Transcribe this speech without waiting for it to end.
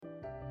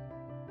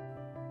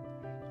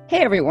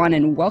Hey everyone,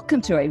 and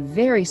welcome to a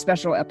very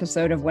special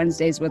episode of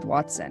Wednesdays with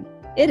Watson.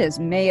 It is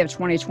May of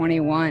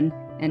 2021,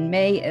 and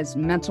May is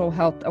Mental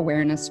Health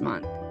Awareness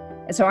Month.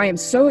 And so I am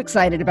so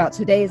excited about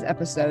today's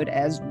episode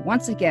as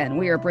once again,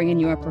 we are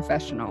bringing you a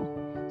professional.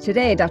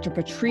 Today, Dr.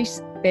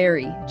 Patrice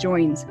Berry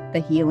joins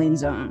the Healing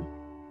Zone.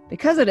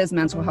 Because it is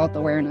Mental Health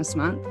Awareness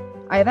Month,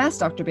 I have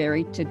asked Dr.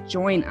 Berry to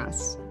join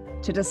us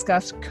to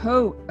discuss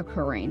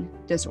co-occurring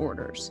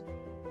disorders,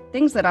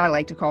 things that I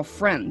like to call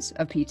friends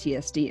of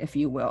PTSD, if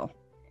you will.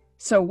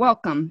 So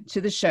welcome to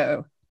the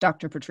show,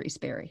 Dr. Patrice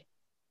Berry.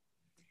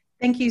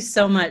 Thank you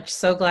so much.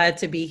 So glad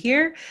to be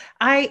here.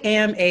 I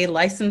am a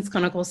licensed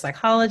clinical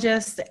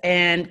psychologist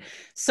and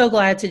so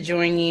glad to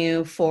join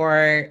you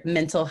for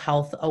Mental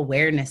Health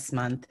Awareness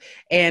Month.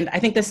 And I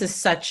think this is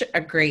such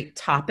a great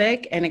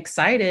topic and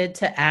excited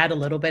to add a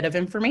little bit of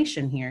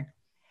information here.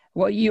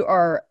 Well, you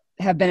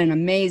have been an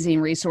amazing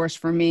resource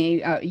for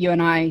me. You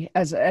and I,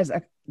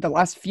 the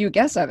last few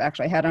guests I've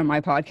actually had on my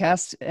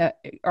podcast,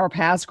 our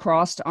paths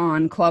crossed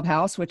on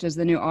Clubhouse, which is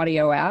the new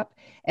audio app.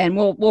 And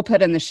we'll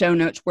put in the show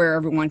notes where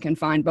everyone can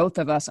find both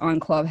of us on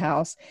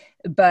Clubhouse.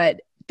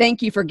 But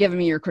thank you for giving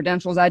me your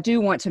credentials. I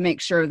do want to make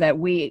sure that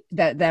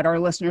that our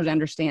listeners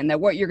understand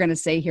that what you're going to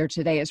say here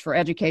today is for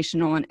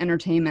educational and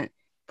entertainment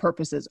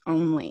purposes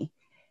only.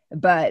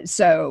 But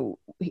so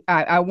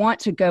I want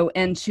to go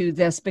into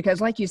this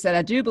because, like you said,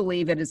 I do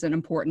believe it is an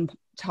important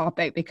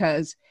topic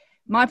because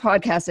my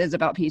podcast is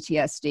about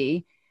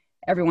PTSD.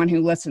 Everyone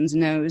who listens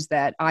knows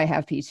that I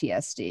have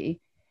PTSD.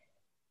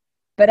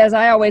 But as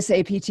I always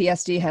say,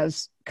 PTSD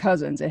has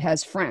cousins. It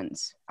has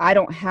friends. I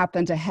don't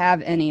happen to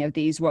have any of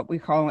these, what we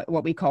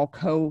call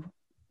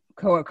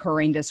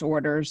co-occurring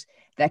disorders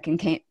that can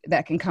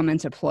come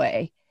into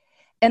play.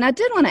 And I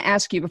did want to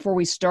ask you before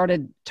we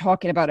started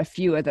talking about a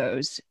few of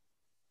those.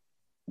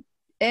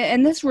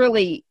 And this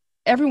really,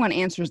 everyone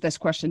answers this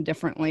question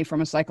differently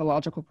from a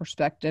psychological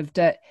perspective.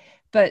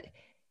 But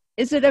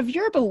is it of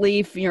your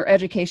belief, your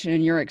education,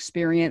 and your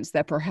experience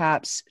that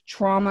perhaps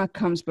trauma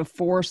comes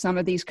before some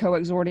of these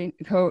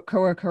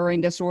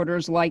co-occurring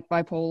disorders like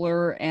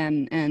bipolar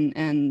and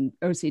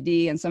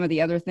OCD and some of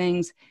the other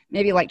things?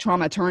 Maybe like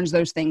trauma turns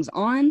those things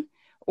on,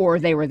 or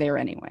they were there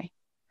anyway?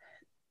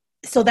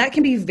 So that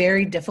can be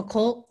very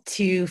difficult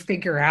to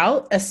figure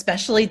out,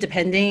 especially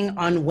depending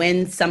on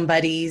when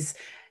somebody's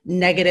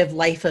negative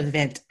life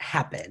event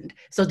happened.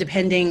 So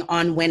depending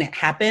on when it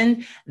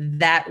happened,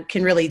 that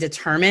can really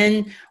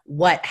determine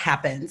what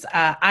happens.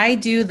 I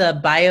do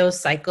the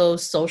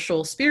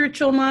biopsychosocial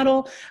spiritual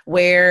model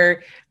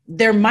where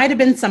there might have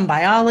been some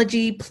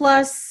biology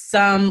plus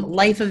some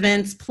life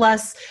events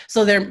plus,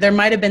 so there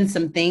might have been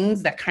some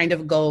things that kind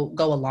of go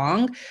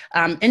along.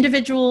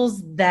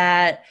 Individuals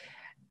that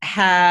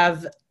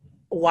have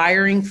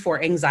wiring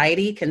for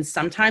anxiety can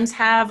sometimes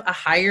have a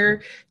higher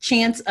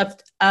chance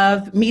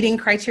of meeting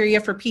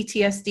criteria for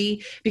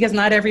PTSD because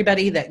not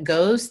everybody that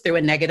goes through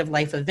a negative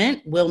life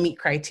event will meet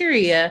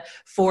criteria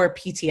for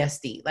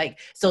PTSD.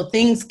 So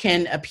things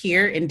can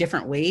appear in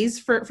different ways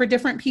for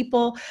different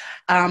people.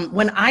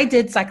 When I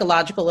did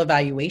psychological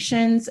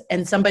evaluations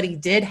and somebody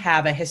did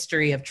have a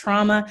history of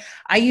trauma,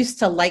 I used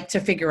to like to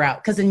figure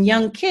out, because in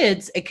young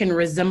kids, it can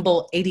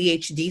resemble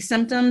ADHD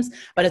symptoms,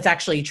 but it's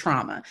actually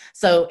trauma.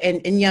 So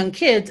in young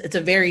kids, it's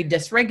a very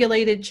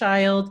dysregulated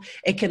child.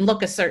 It can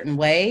look a certain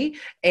way.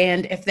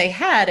 And if they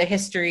had a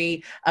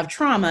history of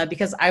trauma,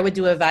 because I would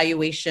do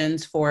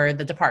evaluations for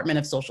the Department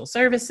of Social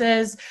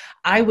Services,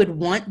 I would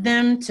want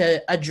them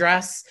to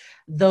address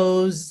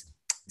those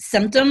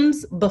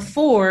symptoms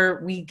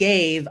before we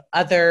gave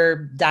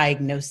other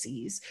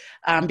diagnoses,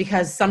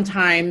 because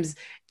sometimes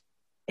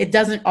it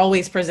doesn't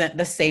always present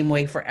the same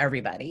way for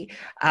everybody.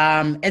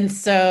 And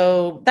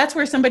so that's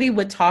where somebody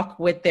would talk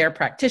with their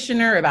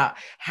practitioner about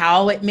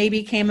how it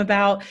maybe came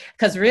about,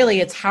 because really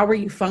it's how were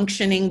you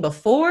functioning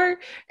before,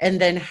 and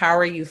then how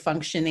are you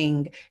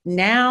functioning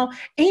now?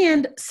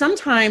 And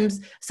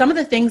sometimes some of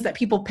the things that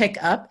people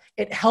pick up,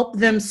 it helped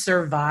them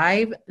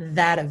survive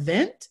that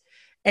event.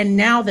 And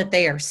now that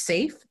they are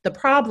safe, the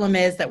problem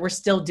is that we're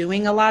still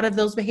doing a lot of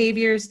those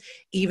behaviors,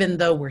 even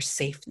though we're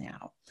safe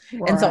now.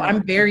 Right. And so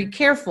I'm very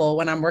careful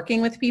when I'm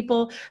working with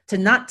people to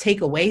not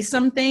take away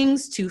some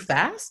things too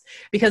fast,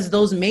 because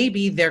those may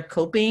be their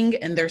coping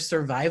and their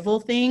survival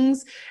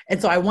things.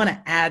 And so I want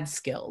to add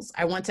skills.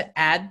 I want to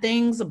add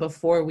things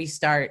before we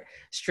start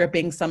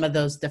stripping some of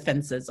those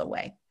defenses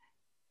away.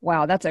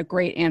 Wow, that's a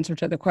great answer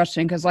to the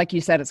question, because like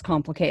you said, it's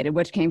complicated.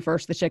 Which came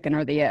first, the chicken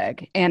or the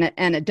egg? And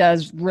it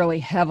does really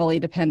heavily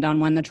depend on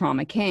when the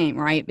trauma came,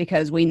 right?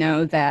 Because we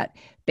know that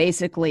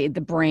basically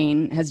the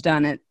brain has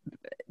done it,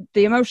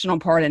 the emotional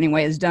part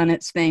anyway, has done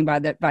its thing by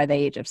the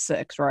age of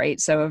 6, right?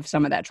 So if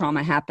some of that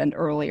trauma happened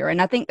earlier, and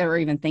I think they're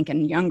even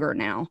thinking younger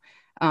now,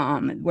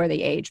 where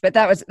they age. But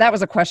that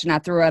was a question I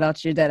threw out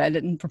at you that I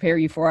didn't prepare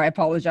you for. I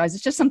apologize.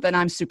 It's just something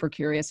I'm super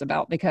curious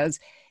about, because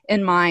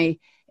in my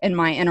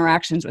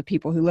interactions with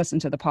people who listen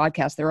to the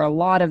podcast, there are a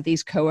lot of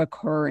these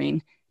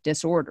co-occurring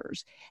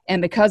disorders.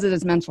 And because it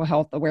is Mental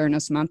Health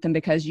Awareness Month, and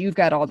because you've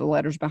got all the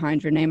letters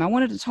behind your name, I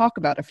wanted to talk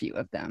about a few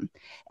of them.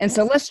 And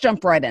so let's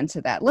jump right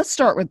into that. Let's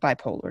start with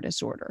bipolar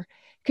disorder.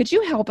 Could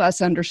you help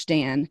us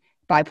understand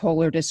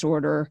bipolar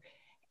disorder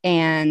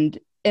and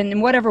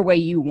in whatever way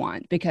you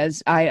want?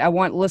 Because I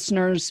want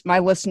my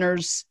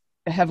listeners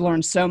have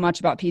learned so much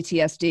about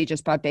PTSD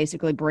just by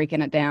basically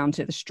breaking it down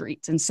to the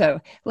streets. And so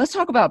let's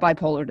talk about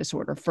bipolar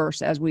disorder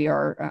first, as we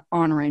are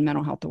honoring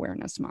Mental Health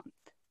Awareness Month.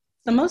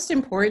 The most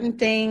important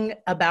thing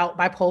about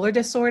bipolar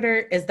disorder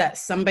is that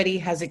somebody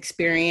has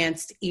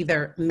experienced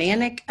either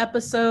manic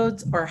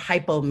episodes or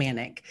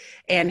hypomanic.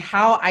 And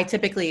how I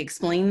typically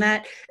explain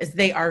that is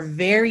they are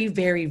very,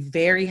 very,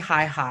 very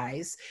high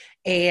highs.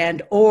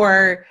 And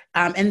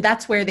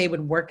that's where they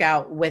would work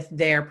out with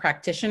their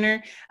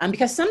practitioner,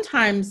 because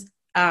sometimes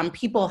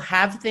people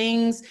have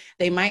things,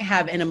 they might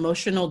have an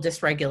emotional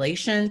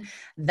dysregulation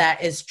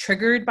that is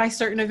triggered by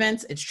certain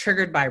events. It's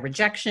triggered by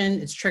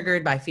rejection. It's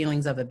triggered by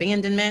feelings of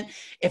abandonment.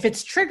 If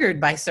it's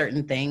triggered by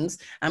certain things,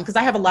 because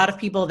I have a lot of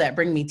people that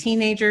bring me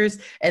teenagers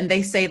and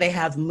they say they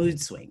have mood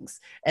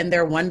swings and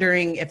they're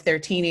wondering if their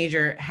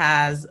teenager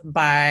has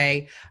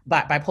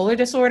bipolar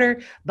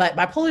disorder. But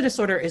bipolar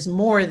disorder is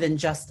more than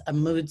just a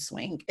mood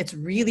swing. It's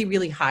really,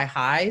 really high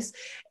highs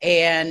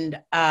and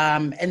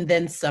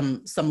then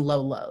some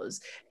low lows.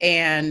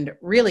 And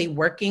really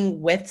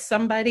working with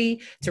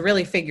somebody to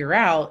really figure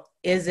out,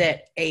 is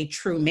it a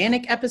true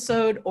manic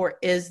episode or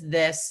is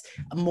this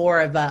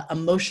more of an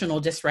emotional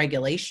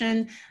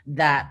dysregulation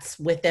that's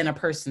within a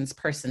person's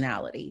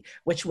personality,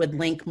 which would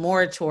link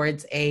more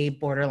towards a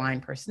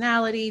borderline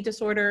personality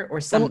disorder or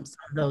some of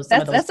those.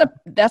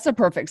 That's a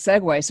perfect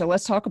segue. So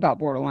let's talk about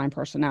borderline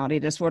personality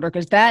disorder,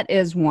 because that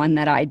is one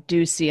that I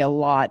do see a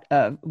lot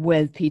of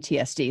with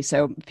PTSD.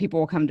 So people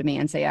will come to me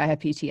and say, I have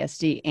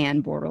PTSD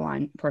and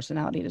borderline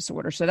personality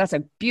disorder. So that's a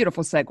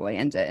beautiful segue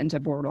into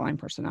borderline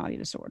personality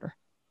disorder.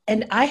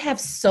 And I have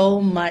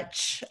so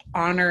much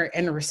honor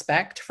and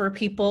respect for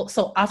people.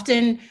 So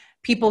often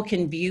people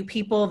can view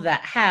people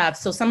that have,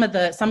 so some of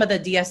the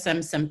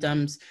DSM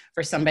symptoms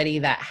for somebody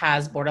that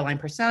has borderline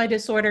personality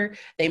disorder,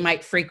 they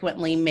might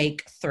frequently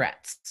make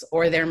threats,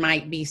 or there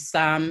might be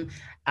some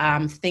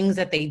things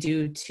that they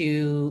do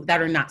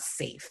that are not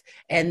safe.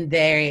 And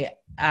they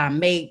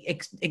may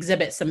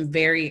exhibit some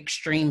very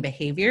extreme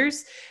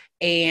behaviors.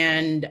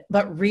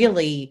 But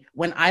really,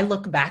 when I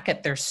look back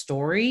at their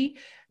story,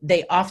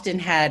 they often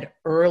had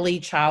early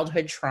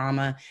childhood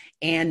trauma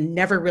and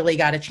never really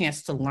got a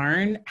chance to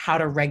learn how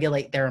to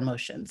regulate their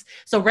emotions.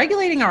 So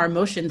regulating our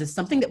emotions is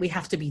something that we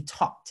have to be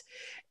taught.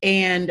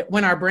 And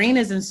when our brain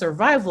is in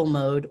survival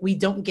mode, we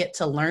don't get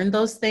to learn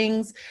those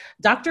things.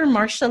 Dr.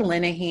 Marsha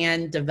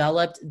Linehan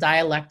developed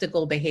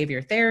dialectical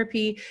behavior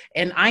therapy,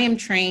 and I am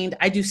trained.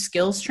 I do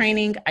skills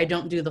training. I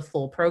don't do the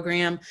full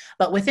program,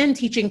 but within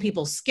teaching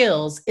people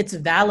skills, it's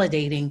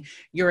validating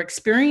your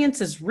experience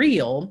is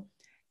real.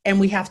 And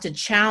we have to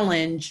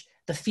challenge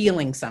the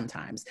feeling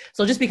sometimes.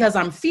 So just because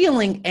I'm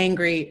feeling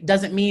angry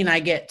doesn't mean I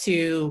get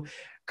to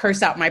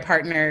curse out my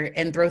partner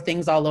and throw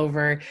things all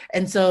over.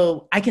 And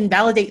so I can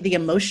validate the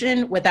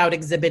emotion without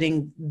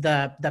exhibiting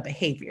the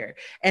behavior.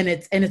 And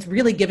it's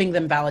really giving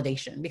them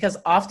validation, because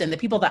often the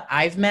people that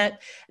I've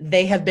met,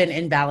 they have been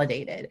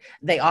invalidated.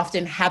 They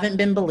often haven't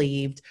been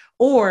believed,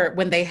 or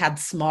when they had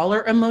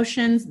smaller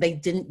emotions, they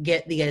didn't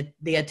get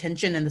the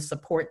attention and the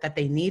support that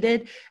they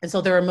needed. And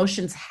so their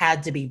emotions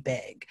had to be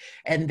big,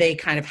 and they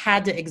kind of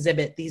had to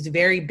exhibit these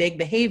very big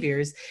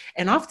behaviors.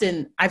 And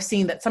often I've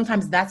seen that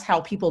sometimes that's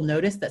how people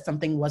notice that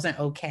something wasn't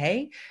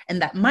okay.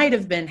 And that might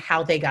have been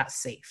how they got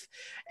safe.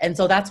 And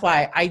so that's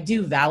why I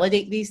do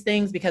validate these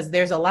things, because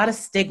there's a lot of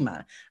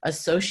stigma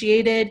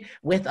associated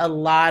with a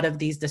lot of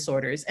these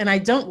disorders. And I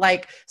don't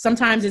like,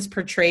 sometimes it's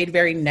portrayed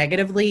very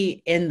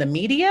negatively in the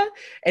media,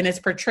 and it's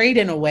portrayed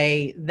in a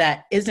way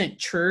that isn't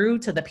true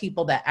to the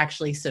people that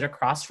actually sit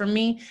across from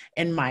me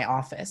in my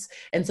office.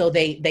 And so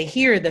they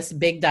hear this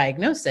big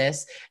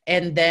diagnosis,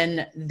 and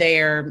then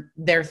they're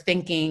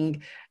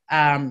thinking,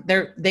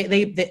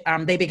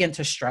 they begin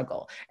to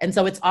struggle. And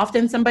so it's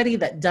often somebody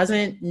that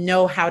doesn't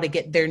know how to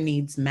get their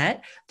needs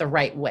met the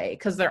right way,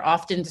 because they're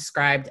often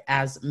described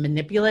as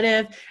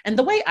manipulative. And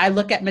the way I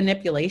look at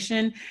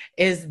manipulation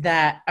is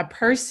that a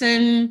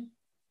person,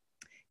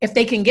 if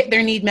they can get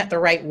their need met the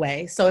right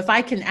way. So if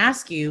I can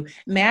ask you,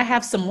 may I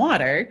have some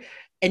water?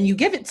 And you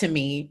give it to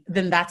me,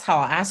 then that's how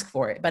I'll ask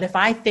for it. But if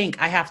I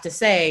think I have to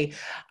say,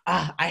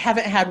 I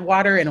haven't had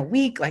water in a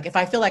week, like if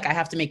I feel like I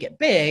have to make it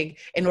big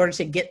in order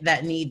to get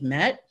that need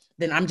met,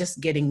 then I'm just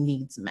getting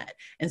needs met.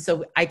 And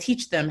so I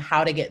teach them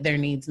how to get their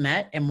needs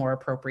met in more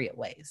appropriate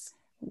ways.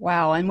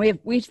 Wow, and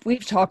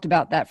we've talked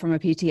about that from a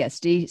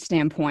PTSD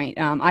standpoint.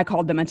 I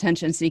called them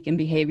attention-seeking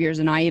behaviors,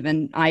 and I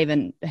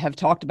even have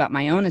talked about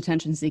my own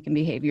attention-seeking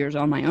behaviors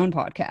on my own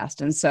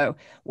podcast. And so,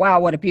 wow,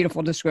 what a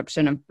beautiful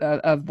description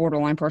of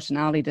borderline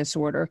personality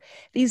disorder.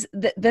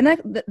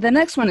 The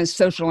next one is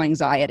social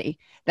anxiety.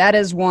 That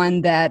is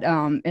one that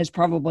is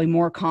probably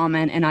more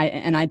common, and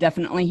I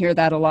definitely hear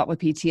that a lot with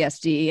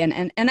PTSD.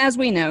 And as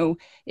we know,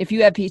 if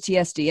you have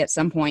PTSD at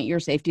some point, your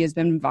safety has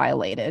been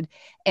violated.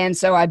 And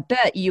so I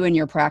bet you in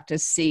your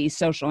practice see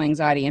social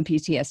anxiety and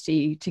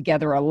PTSD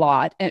together a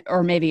lot.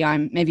 Or maybe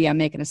I'm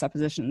making a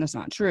supposition that's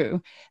not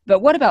true. But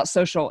what about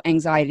social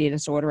anxiety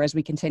disorder as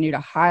we continue to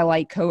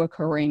highlight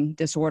co-occurring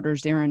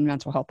disorders during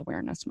Mental Health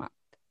Awareness Month?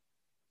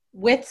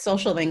 With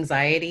social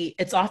anxiety,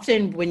 it's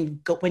often when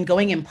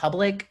going in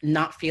public,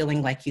 not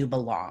feeling like you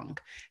belong,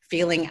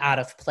 feeling out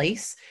of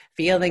place,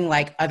 feeling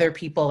like other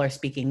people are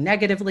speaking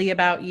negatively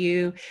about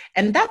you.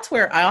 And that's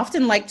where I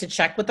often like to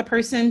check with the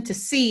person to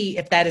see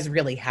if that is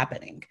really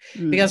happening.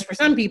 Because for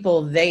some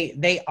people,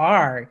 they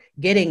are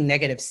getting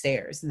negative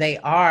stares.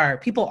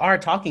 People are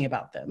talking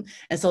about them.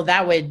 And so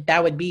that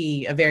would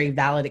be a very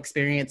valid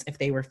experience if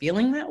they were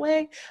feeling that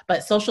way.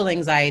 But social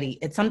anxiety,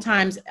 it's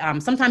sometimes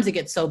it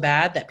gets so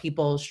bad that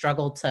people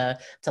struggle to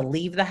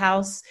leave the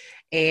house.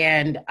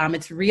 And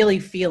it's really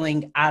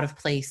feeling out of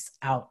place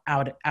out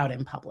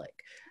in public.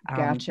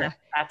 Gotcha.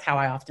 That's how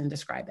I often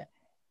describe it.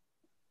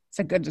 It's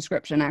a good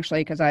description,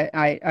 actually, because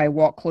I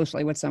walk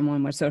closely with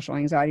someone with social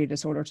anxiety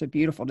disorder. It's a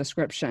beautiful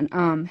description.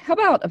 How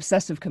about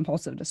obsessive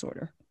compulsive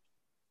disorder?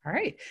 All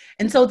right.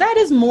 And so that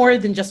is more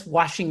than just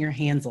washing your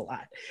hands a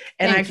lot.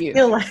 And Thank I you.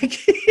 feel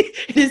like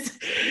it is,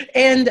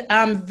 and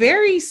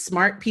very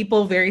smart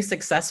people, very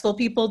successful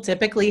people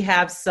typically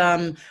have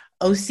some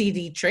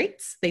OCD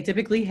traits. They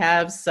typically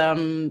have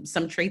some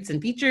traits and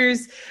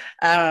features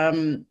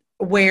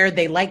where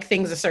they like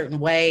things a certain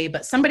way,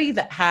 but somebody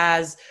that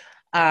has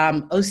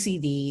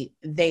OCD,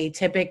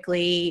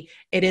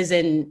 it is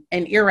an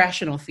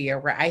irrational fear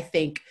where I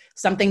think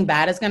something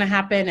bad is going to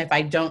happen if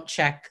I don't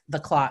check the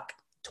clock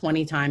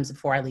 20 times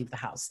before I leave the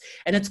house.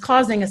 And it's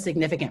causing a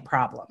significant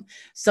problem.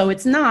 So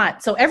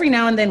every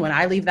now and then when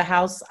I leave the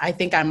house, I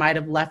think I might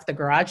have left the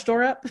garage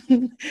door up,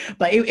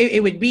 but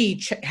it would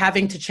be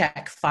having to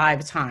check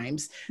 5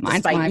 times,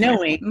 despite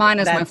knowing mine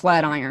is that my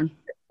flat iron.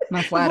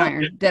 My flat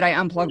iron. Did I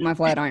unplug my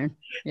flat iron?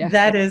 Yeah.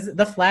 that is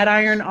the flat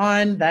iron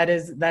on. That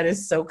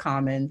is so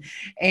common.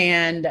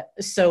 And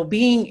so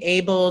being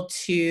able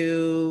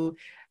to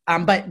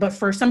but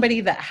for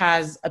somebody that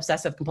has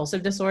obsessive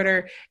compulsive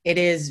disorder, it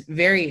is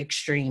very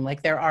extreme.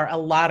 Like there are a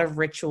lot of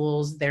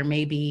rituals. There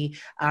may be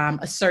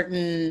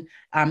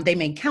they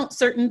may count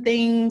certain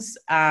things.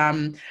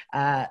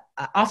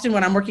 Often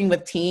when I'm working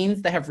with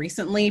teens that have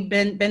recently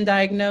been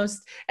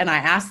diagnosed, and I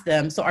ask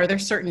them, so are there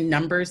certain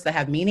numbers that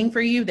have meaning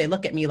for you? They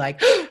look at me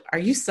like, are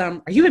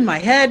you in my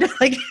head?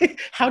 Like,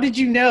 how did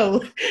you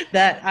know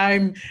that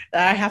I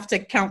have to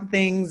count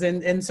things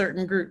in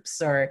certain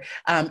groups? Or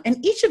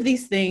and each of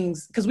these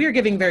things, because we are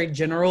giving very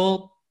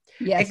general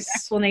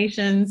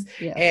explanations.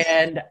 Yes.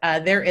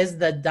 And there is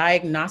the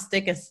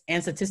Diagnostic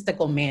and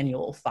Statistical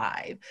Manual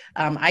 5.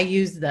 I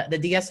use the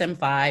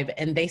DSM-5,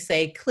 and they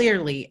say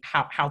clearly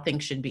how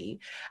things should be.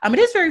 It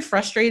is very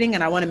frustrating,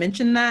 and I want to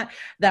mention that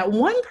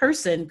one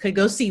person could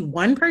go see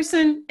one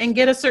person and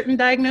get a certain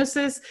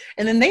diagnosis,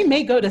 and then they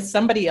may go to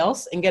somebody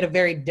else and get a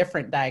very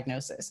different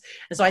diagnosis.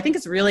 And so I think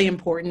it's really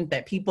important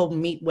that people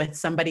meet with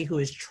somebody who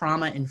is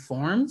trauma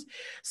informed.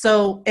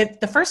 So if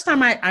the first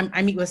time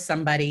I meet with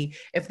somebody,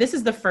 if this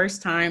is the first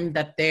time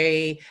that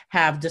they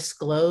have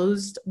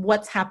disclosed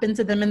what's happened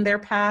to them in their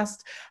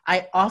past,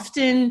 I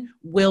often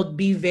will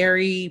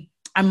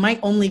I might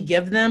only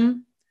give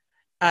them,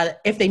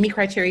 if they meet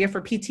criteria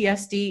for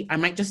PTSD, I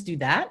might just do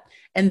that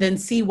and then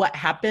see what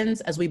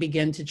happens as we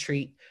begin to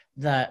treat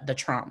the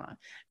trauma.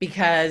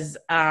 Because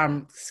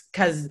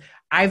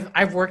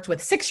I've worked with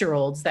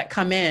 6-year-olds that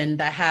come in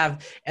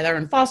they're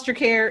in foster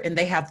care and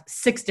they have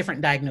 6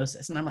 different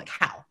diagnoses. And I'm like,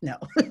 how? No,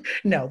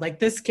 no,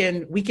 like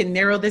we can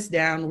narrow this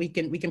down. We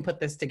can put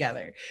this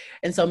together.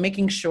 And so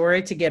making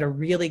sure to get a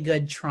really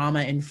good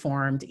trauma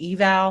informed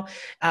eval.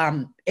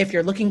 If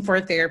you're looking for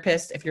a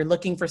therapist, if you're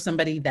looking for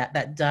somebody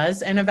that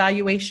does an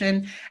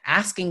evaluation,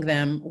 asking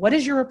them, what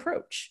is your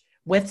approach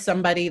with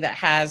somebody that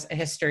has a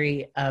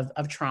history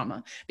of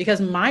trauma? Because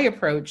my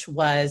approach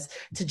was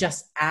to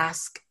just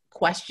ask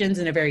questions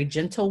in a very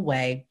gentle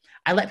way.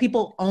 I let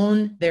people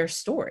own their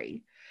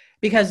story,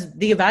 because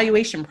the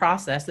evaluation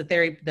process, the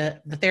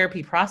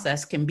therapy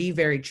process can be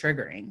very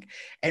triggering,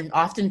 and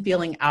often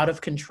feeling out of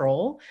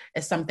control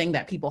is something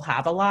that people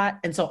have a lot.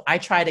 And so I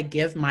try to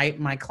give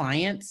my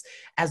clients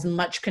as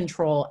much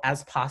control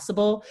as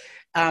possible,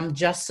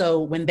 just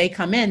so when they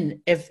come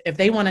in, if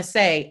they want to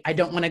say, I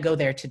don't want to go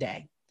there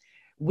today,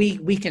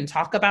 we can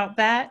talk about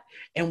that,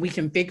 and we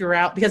can figure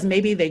out, because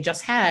maybe they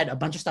just had a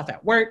bunch of stuff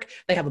at work,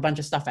 they have a bunch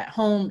of stuff at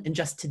home, and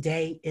just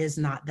today is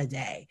not the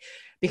day.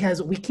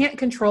 because we can't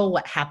control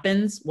what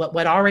happens,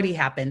 what already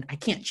happened. I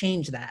can't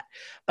change that,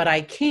 but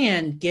I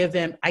can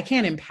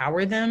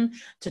empower them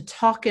to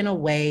talk in a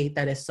way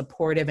that is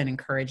supportive and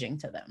encouraging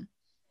to them.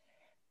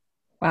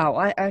 Wow,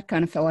 I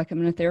kind of feel like I'm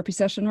in a therapy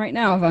session right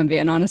now, if I'm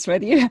being honest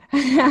with you.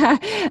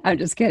 I'm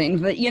just kidding.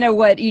 But you know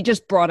what? You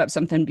just brought up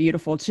something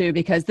beautiful too,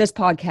 because this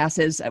podcast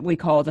is, we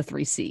call the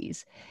 3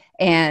 C's.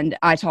 And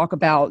I talk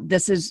about,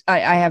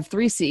 I have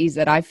 3 C's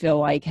that I feel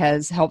like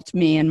has helped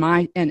me and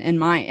by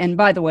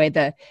the way,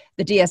 the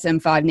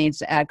DSM-5 needs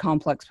to add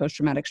complex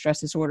post-traumatic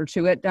stress disorder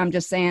to it. I'm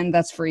just saying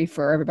that's free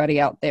for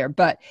everybody out there.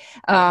 But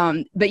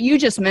you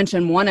just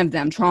mentioned one of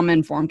them,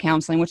 trauma-informed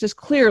counseling, which is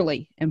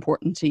clearly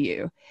important to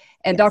you.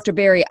 And Yes. Dr.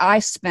 Berry,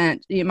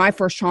 my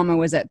first trauma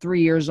was at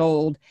 3 years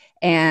old.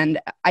 And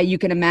you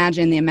can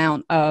imagine the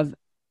amount of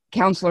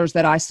counselors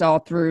that I saw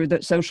through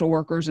the social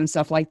workers and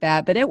stuff like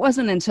that. But it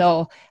wasn't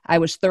until I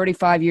was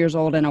 35 years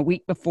old and a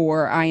week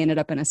before I ended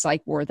up in a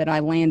psych ward that I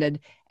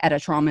landed at a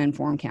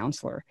trauma-informed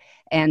counselor.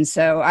 And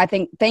so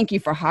thank you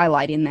for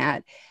highlighting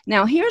that.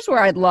 Now, here's where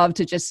I'd love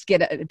to just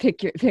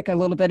pick a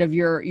little bit of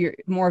your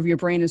more of your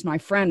brain as my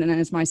friend and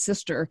as my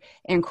sister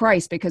in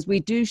Christ, because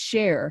we do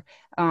share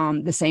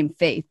the same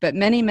faith, but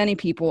many, many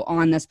people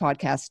on this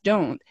podcast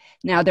don't.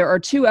 Now, there are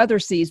 2 other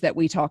C's that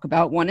we talk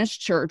about. One is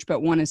church,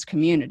 but one is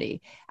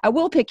community. I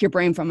will pick your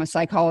brain from a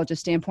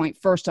psychologist standpoint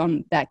first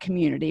on that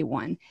community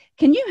one.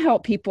 Can you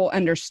help people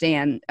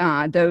understand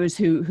those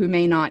who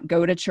may not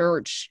go to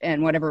church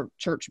and whatever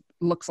church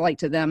looks like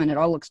to them, and it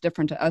all looks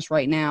different to us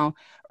right now,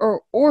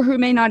 or who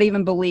may not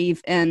even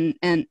believe in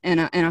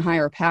a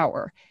higher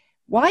power?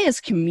 Why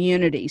is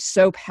community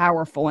so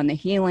powerful in the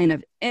healing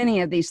of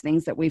any of these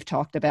things that we've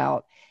talked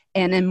about?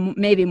 And then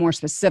maybe more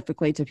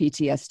specifically to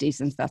PTSD,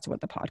 since that's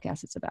what the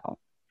podcast is about.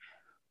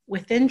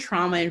 Within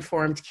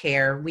trauma-informed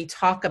care, we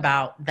talk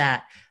about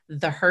that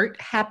the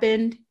hurt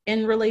happened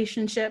in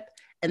relationship,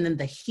 and then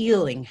the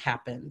healing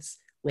happens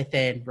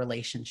within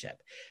relationship.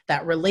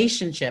 That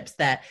relationships,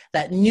 that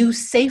new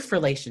safe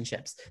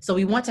relationships. So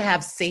we want to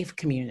have safe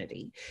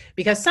community,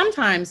 because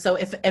sometimes, so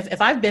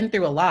if I've been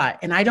through a lot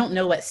and I don't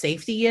know what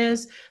safety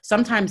is,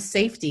 sometimes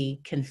safety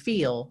can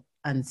feel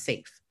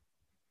unsafe.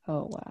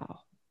 Oh,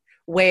 wow.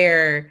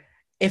 Where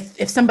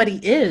if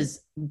somebody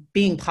is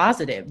being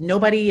positive,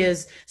 nobody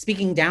is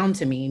speaking down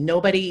to me,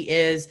 nobody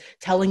is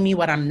telling me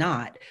what I'm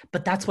not,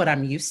 but that's what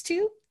I'm used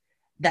to.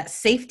 That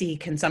safety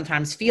can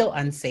sometimes feel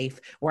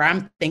unsafe, where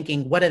I'm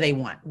thinking, what do they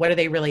want? What are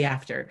they really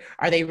after?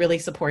 Are they really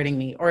supporting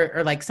me?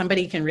 Or like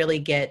somebody can really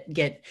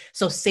get,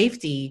 so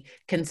safety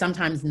can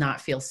sometimes not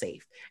feel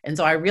safe. And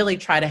so I really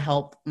try to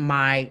help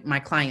my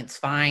clients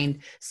find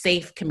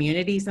safe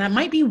communities. And that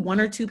might be 1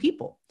 or 2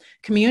 people.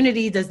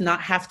 Community does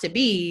not have to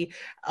be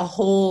a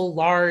whole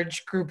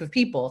large group of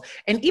people.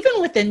 And even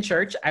within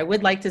church, I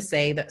would like to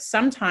say that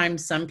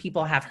sometimes some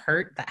people have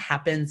hurt that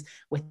happens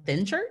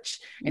within church,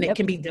 and It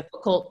can be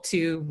difficult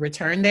to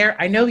return there.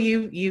 I know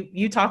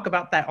you talk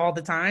about that all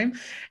the time.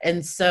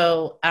 And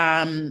so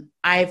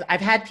I've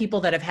had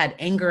people that have had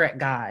anger at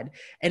God,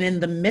 and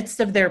in the midst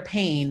of their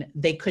pain,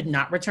 they could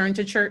not return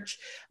to church,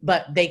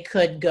 but they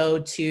could go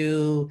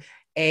to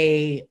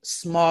a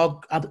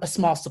small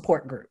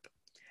support group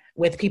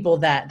with people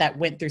that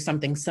went through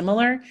something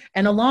similar.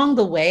 And along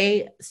the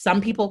way, some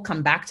people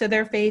come back to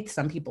their faith,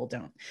 some people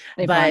don't.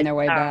 They find their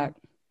way back.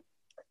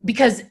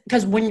 Because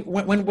when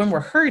we're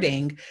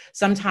hurting,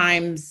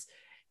 sometimes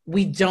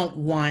we don't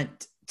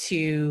want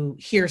to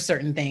hear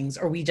certain things,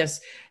 or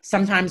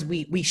sometimes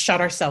we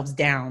shut ourselves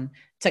down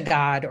to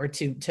God or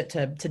to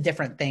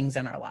different things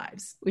in our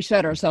lives. We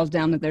shut ourselves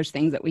down that there's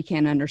things that we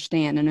can't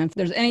understand. And if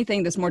there's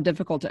anything that's more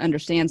difficult to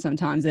understand,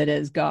 sometimes it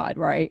is God,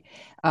 right?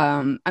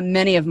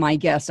 Many of my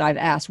guests, I've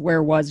asked,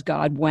 where was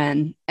God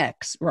when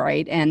X,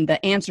 right? And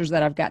the answers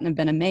that I've gotten have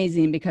been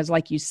amazing, because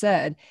like you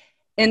said,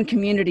 in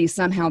community,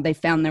 somehow they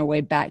found their way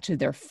back to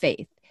their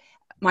faith.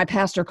 My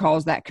pastor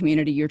calls that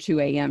community your 2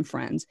 a.m.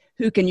 friends.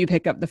 Who can you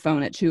pick up the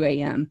phone at 2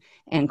 a.m.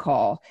 and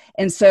call?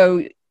 And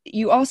so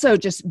you also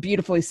just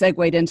beautifully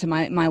segued into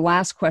my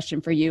last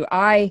question for you.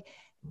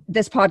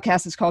 This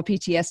podcast is called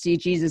PTSD,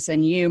 Jesus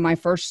and You. My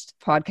first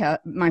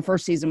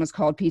season was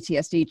called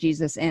PTSD,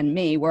 Jesus and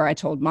Me, where I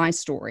told my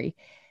story.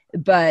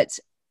 But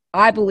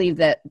I believe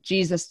that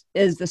Jesus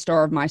is the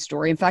star of my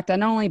story. In fact, I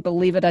not only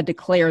believe it, I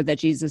declare that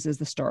Jesus is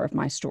the star of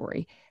my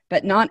story.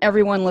 But not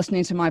everyone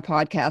listening to my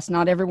podcast,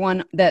 not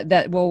everyone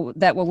that will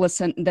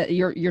listen, that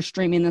you're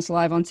streaming this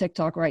live on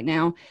TikTok right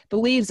now,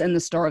 believes in the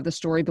star of the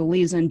story,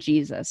 believes in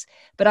Jesus.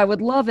 But I'd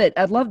love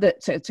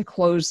to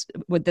close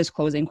with this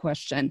closing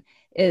question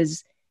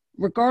is,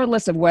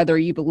 regardless of whether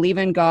you believe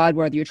in God,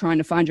 whether you're trying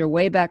to find your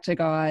way back to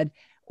God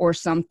or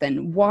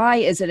something, why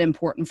is it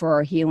important for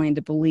our healing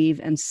to believe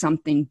in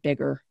something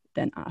bigger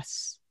than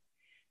us?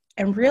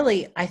 And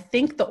really, I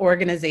think the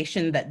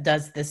organization that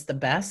does this the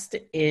best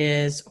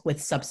is with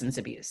substance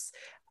abuse.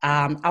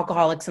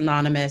 Alcoholics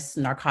Anonymous,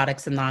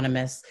 Narcotics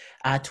Anonymous,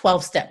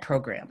 12-step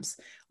programs.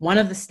 one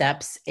of the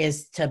steps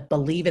is to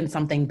believe in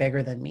something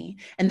bigger than me.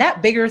 And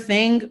that bigger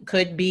thing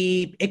could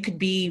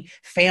be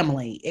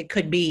family. It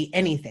could be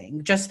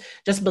anything. Just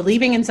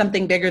believing in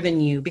something bigger than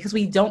you, because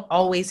we don't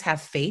always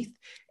have faith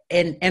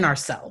in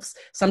ourselves.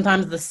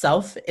 Sometimes the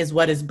self is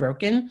what is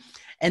broken.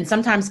 And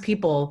sometimes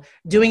people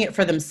doing it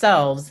for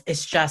themselves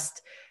is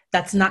just,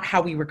 that's not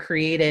how we were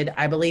created.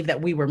 I believe that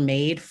we were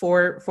made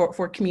for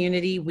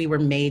community. We were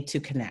made to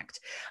connect.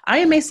 I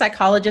am a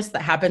psychologist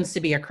that happens to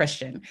be a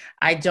Christian.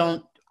 I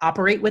don't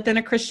operate within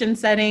a Christian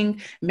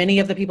setting. Many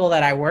of the people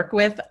that I work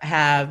with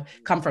have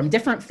come from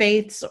different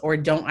faiths or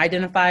don't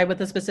identify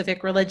with a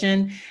specific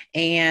religion.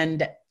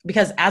 And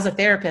because as a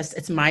therapist,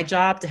 it's my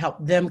job to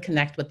help them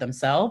connect with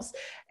themselves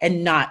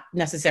and not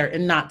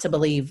to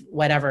believe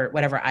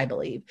whatever I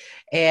believe.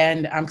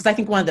 And because I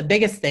think one of the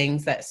biggest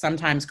things that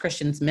sometimes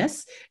Christians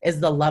miss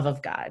is the love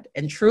of God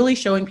and truly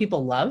showing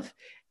people love.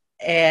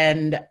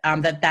 And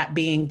that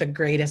being the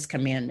greatest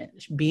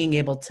commandment, being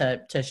able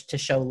to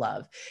show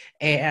love.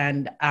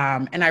 And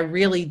I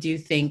really do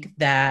think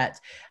that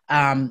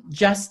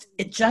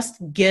it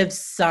just gives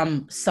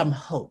some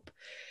hope.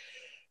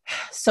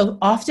 So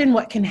often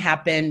what can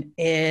happen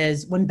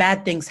is when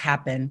bad things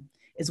happen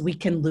is we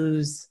can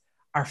lose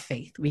our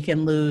faith. We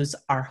can lose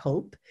our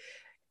hope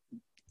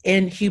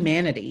in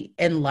humanity,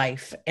 in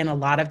life, in a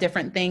lot of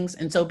different things.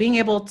 And so being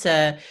able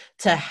to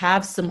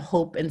have some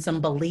hope and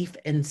some belief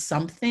in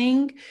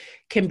something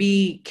can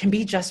be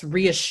just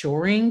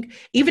reassuring,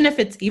 even if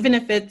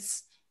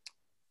it's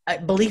a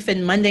belief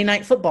in Monday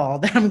Night Football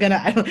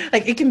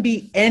that it can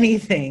be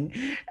anything,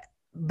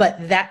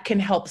 but that can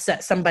help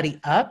set somebody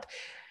up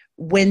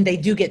when they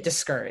do get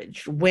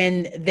discouraged,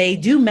 when they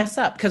do mess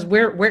up, because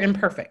we're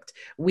imperfect.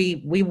 We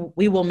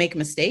will make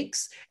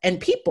mistakes, and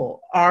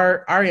people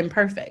are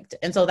imperfect.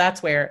 And so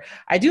that's where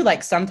I do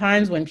like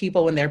sometimes when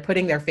they're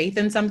putting their faith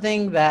in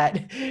something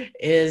that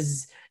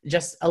is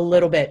just a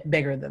little bit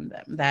bigger than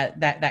them,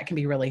 that can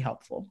be really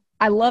helpful.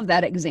 I love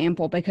that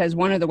example, because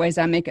one of the ways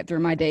I make it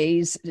through my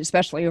days,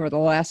 especially over the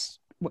last,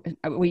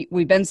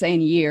 we've been saying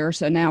year,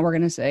 so now we're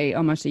going to say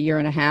almost a year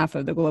and a half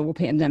of the global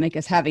pandemic,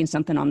 is having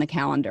something on the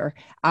calendar.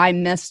 I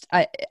missed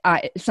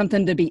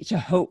something to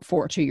hope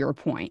for, to your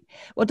point.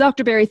 Well,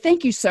 Dr. Berry,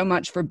 thank you so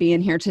much for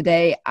being here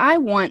today. I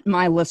want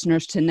my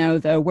listeners to know,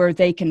 though, where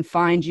they can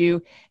find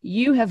you.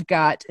 You have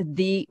got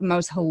the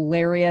most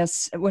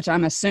hilarious, which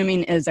I'm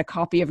assuming is a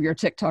copy of your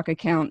TikTok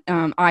account,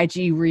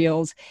 IG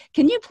Reels.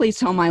 Can you please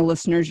tell my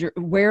listeners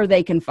where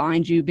they can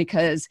find you,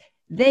 because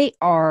they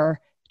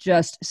are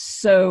just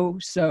so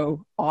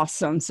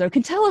awesome. So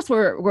can tell us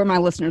where my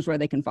listeners, where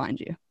they can find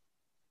you.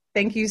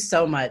 Thank you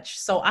so much.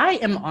 So I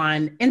am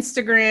on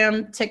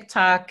Instagram,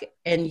 TikTok,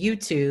 and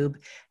YouTube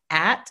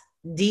at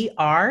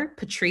Dr.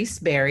 Patrice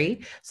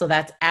Berry. So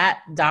that's at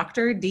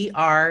Dr.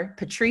 Dr.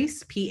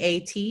 Patrice,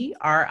 PATRICE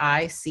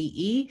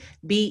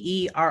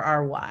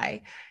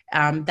BERRY.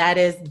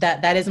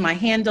 That is my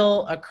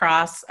handle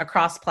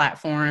across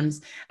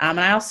platforms. And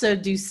I also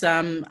do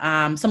some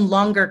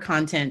longer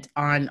content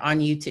on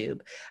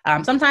YouTube.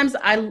 Sometimes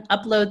I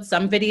upload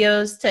some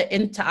videos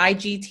into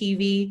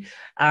IGTV,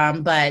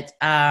 but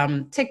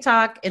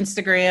TikTok,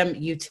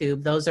 Instagram,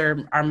 YouTube, those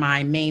are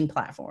my main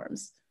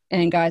platforms.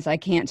 And guys, I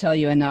can't tell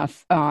you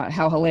enough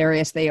how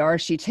hilarious they are.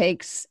 She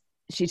takes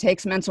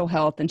mental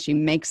health and she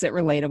makes it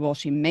relatable.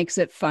 She makes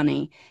it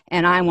funny.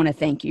 And I want to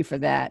thank you for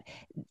that.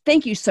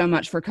 Thank you so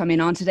much for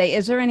coming on today.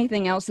 Is there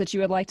anything else that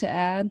you would like to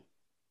add?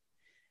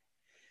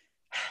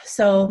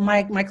 So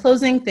my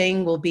closing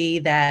thing will be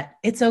that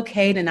it's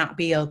okay to not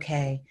be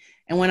okay.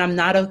 And when I'm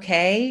not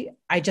okay,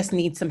 I just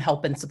need some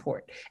help and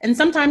support. And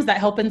sometimes that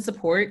help and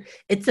support,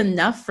 it's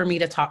enough for me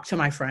to talk to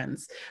my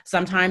friends.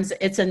 Sometimes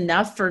it's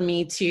enough for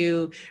me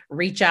to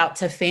reach out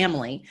to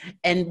family.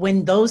 And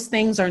when those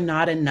things are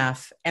not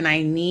enough, and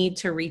I need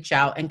to reach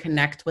out and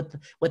connect with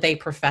a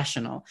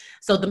professional.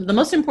 So the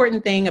most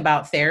important thing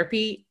about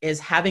therapy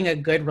is having a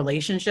good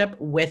relationship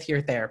with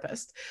your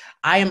therapist.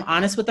 I am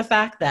honest with the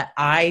fact that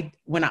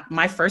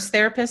my first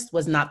therapist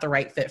was not the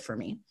right fit for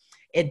me.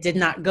 It did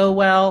not go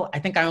well. I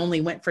think I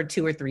only went for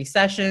 2 or 3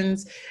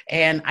 sessions,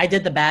 and I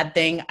did the bad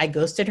thing. I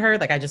ghosted her.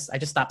 Like I just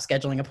stopped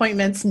scheduling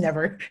appointments,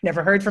 never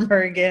heard from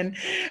her again.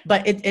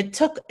 But it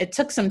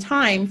took some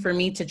time for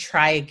me to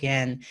try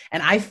again.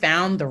 And I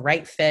found the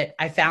right fit.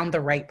 I found the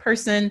right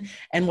person.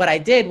 And what I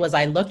did was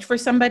I looked for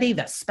somebody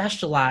that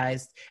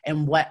specialized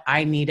in what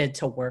I needed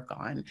to work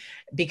on,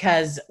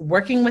 because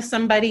working with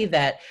somebody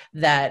that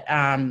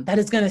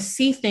is going to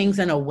see things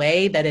in a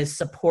way that is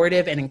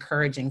supportive and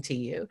encouraging to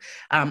you.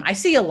 I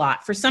see a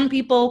lot. For some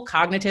people,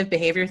 cognitive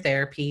behavior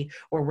therapy,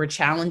 where we're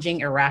challenging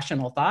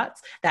irrational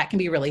thoughts, that can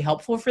be really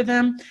helpful for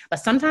them. But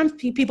sometimes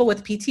people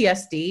with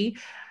PTSD,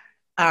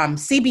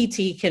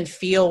 CBT can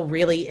feel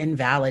really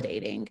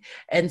invalidating.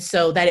 And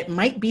so that it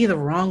might be the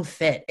wrong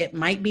fit. It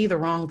might be the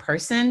wrong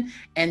person,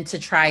 and to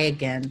try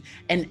again.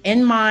 And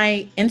in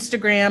my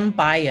Instagram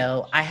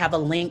bio, I have a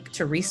link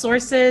to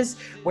resources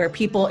where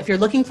people, if you're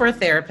looking for a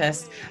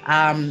therapist,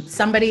 one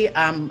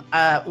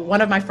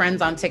of my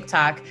friends on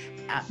TikTok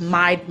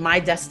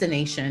my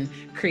destination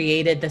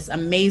created this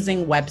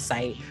amazing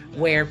website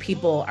where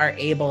people are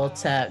able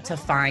to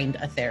find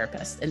a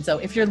therapist. And so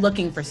if you're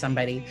looking for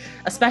somebody,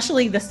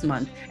 especially this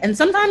month, and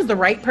sometimes the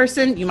right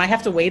person, you might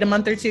have to wait a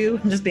month or two.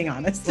 I'm just being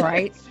honest.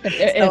 Right.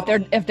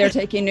 If they're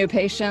taking new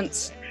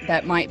patients,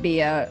 that might be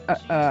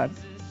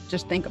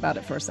just think about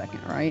it for a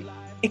second, right?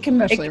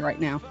 Especially right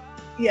now.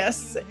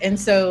 Yes. And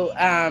so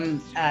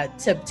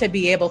to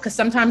be able, because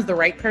sometimes the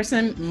right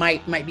person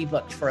might be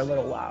booked for a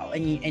little while,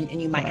 and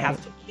you might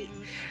have to wait.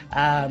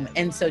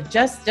 And so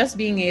just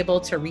being able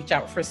to reach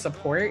out for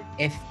support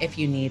if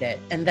you need it,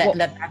 and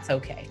that's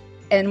okay.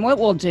 And what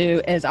we'll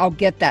do is I'll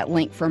get that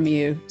link from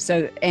you.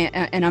 So,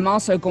 and I'm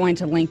also going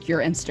to link your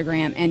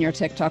Instagram and your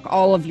TikTok,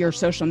 all of your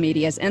social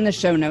medias in the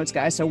show notes,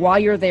 guys. So while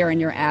you're there in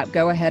your app,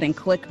 go ahead and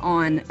click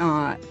on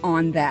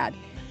that.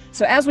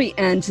 So as we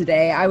end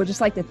today, I would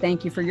just like to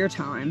thank you for your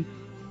time.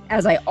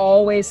 As I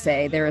always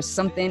say,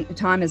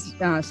 time is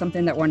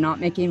something that we're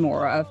not making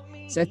more of.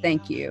 So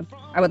thank you.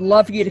 I would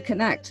love for you to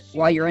connect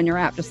while you're in your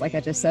app, just like I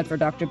just said for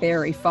Dr.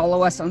 Barry.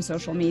 Follow us on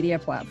social media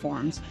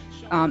platforms.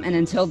 And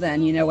until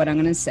then, you know what I'm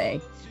going to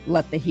say.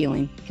 Let the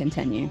healing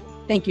continue.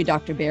 Thank you,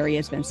 Dr. Barry.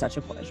 It's been such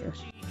a pleasure.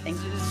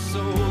 Thank you. So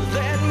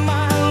let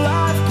my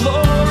life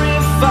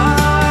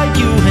glorify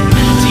you and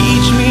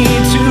teach me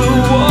to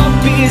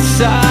walk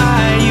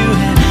beside